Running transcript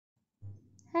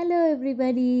Hello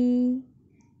everybody.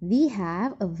 We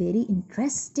have a very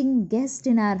interesting guest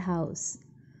in our house.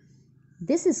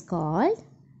 This is called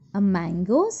a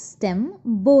mango stem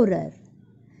borer.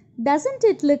 Doesn't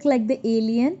it look like the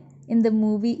alien in the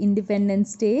movie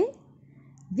Independence Day?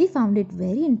 We found it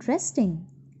very interesting.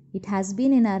 It has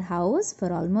been in our house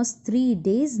for almost 3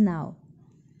 days now.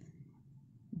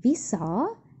 We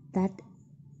saw that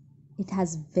it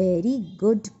has very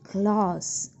good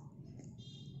claws,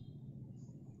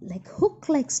 like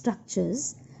hook-like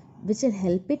structures which will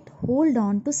help it hold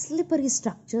on to slippery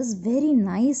structures very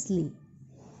nicely.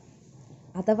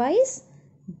 Otherwise,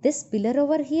 this pillar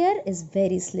over here is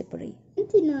very slippery.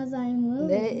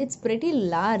 It's pretty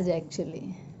large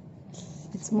actually.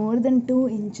 It's more than 2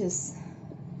 inches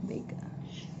big.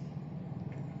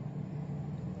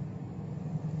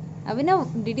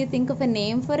 Abhinav, did you think of a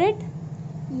name for it?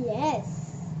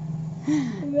 Yes.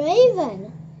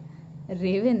 Raven.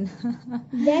 Raven.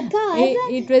 Because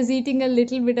it was eating a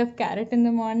little bit of carrot in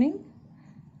the morning.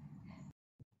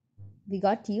 We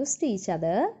got used to each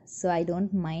other, so I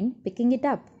don't mind picking it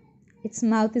up. Its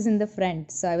mouth is in the front,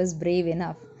 so I was brave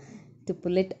enough to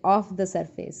pull it off the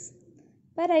surface.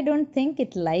 But I don't think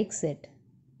it likes it.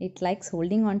 It likes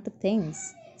holding on to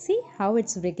things. See how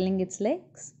it's wriggling its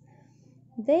legs?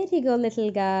 There you go, little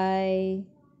guy.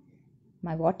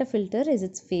 My water filter is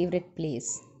its favorite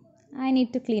place. I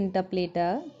need to clean it up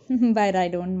later, but I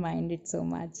don't mind it so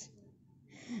much.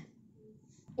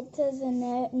 it is a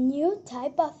new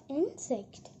type of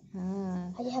insect. Ah.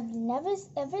 I have never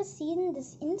ever seen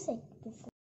this insect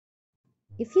before.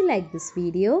 If you like this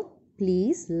video,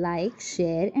 please like,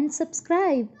 share and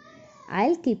subscribe.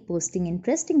 I'll keep posting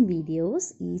interesting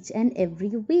videos each and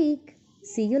every week.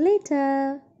 See you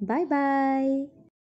later. Bye bye.